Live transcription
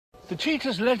The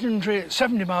cheetah's legendary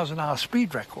 70 miles an hour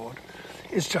speed record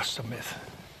is just a myth.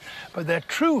 But their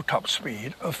true top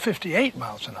speed of 58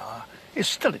 miles an hour is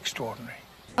still extraordinary.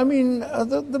 I mean,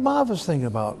 the marvellous thing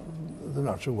about the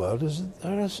natural world is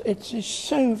that it's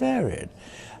so varied.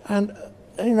 And,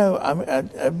 you know, I mean,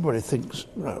 everybody thinks,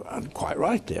 and quite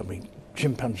rightly, I mean,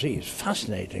 chimpanzees,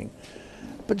 fascinating.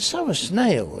 But so are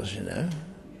snails, you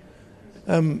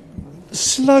know.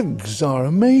 Slugs are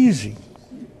amazing.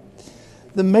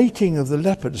 The mating of the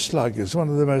leopard slug is one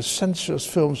of the most sensuous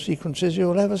film sequences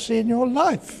you'll ever see in your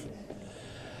life.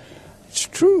 It's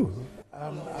true.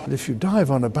 If you dive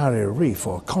on a barrier reef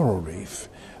or a coral reef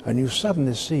and you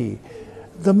suddenly see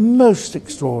the most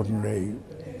extraordinary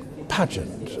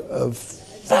pageant of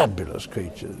fabulous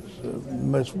creatures, the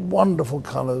most wonderful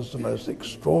colours, the most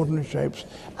extraordinary shapes,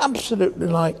 absolutely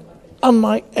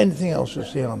unlike anything else you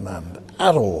see on land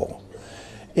at all.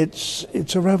 It's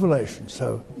a revelation.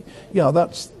 So, yeah,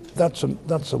 that's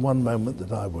the one moment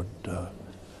that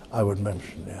I would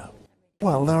mention. Yeah.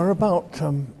 Well, there are about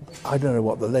I don't know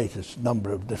what the latest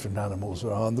number of different animals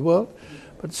there are in the world,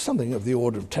 but something of the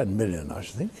order of 10 million, I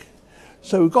should think.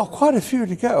 So we've got quite a few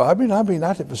to go. I mean, I've been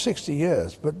at it for 60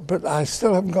 years, but I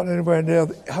still haven't got anywhere near.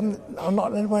 I'm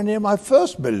not anywhere near my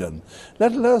first million,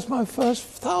 let alone my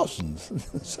first 1,000.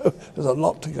 So there's a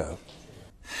lot to go.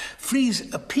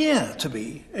 Fleas appear to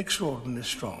be extraordinarily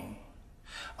strong.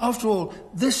 After all,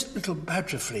 this little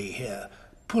badger flea here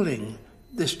pulling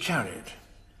this chariot,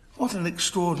 what an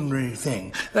extraordinary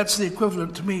thing. That's the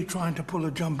equivalent to me trying to pull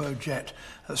a jumbo jet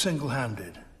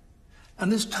single-handed. And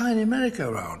this tiny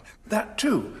merry-go-round, that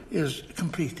too is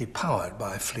completely powered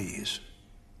by fleas.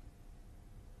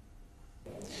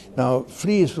 Now,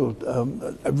 fleas will,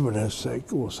 everyone will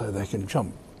say they can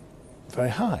jump very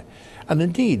high. And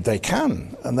indeed, they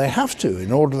can, and they have to,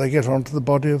 in order to get onto the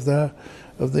body of the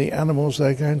animals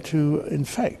they're going to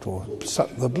infect or suck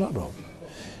the blood of.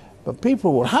 But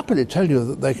people will happily tell you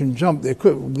that they can jump the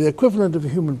equivalent of a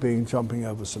human being jumping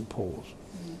over St. Paul's.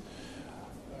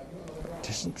 It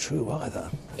isn't true either.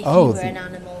 If you were an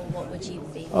animal, what would you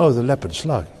be? Oh, the leopard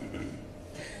slug.